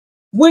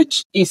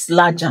Which is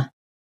larger,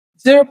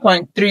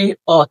 0.3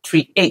 or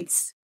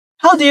 3/8?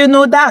 How do you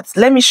know that?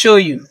 Let me show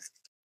you.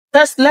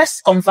 First,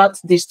 let's convert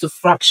this to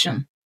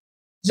fraction.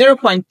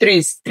 0.3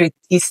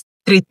 is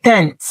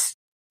 3/10.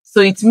 So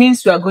it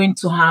means we are going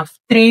to have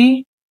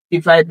 3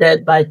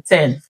 divided by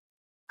 10.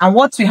 And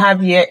what we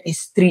have here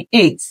is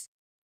 3/8.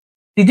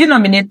 The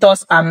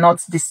denominators are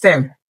not the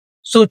same.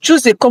 So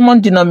choose a common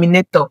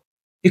denominator.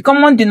 The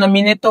common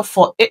denominator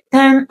for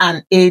 10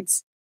 and 8,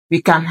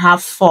 we can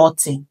have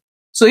 40.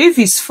 So if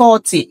it's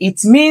 40,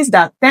 it means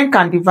that 10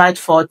 can divide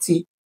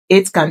 40,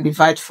 8 can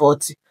divide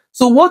 40.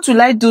 So what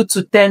will I do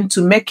to 10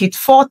 to make it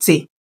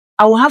 40?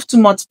 I will have to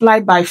multiply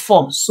by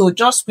 4. So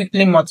just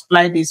quickly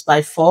multiply this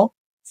by 4.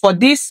 For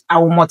this, I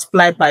will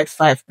multiply by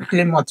 5.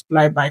 Quickly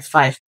multiply by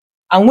 5.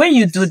 And when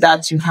you do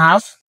that, you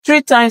have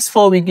 3 times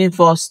 4 will give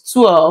us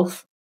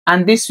 12.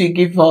 And this will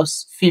give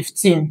us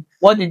 15.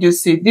 What did you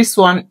see? This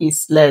one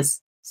is less.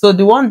 So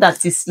the one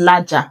that is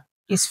larger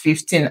is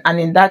 15. And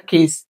in that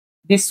case,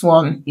 this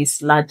one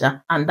is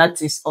larger. And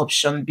that is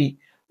option B.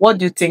 What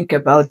do you think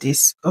about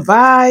this?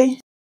 Bye-bye.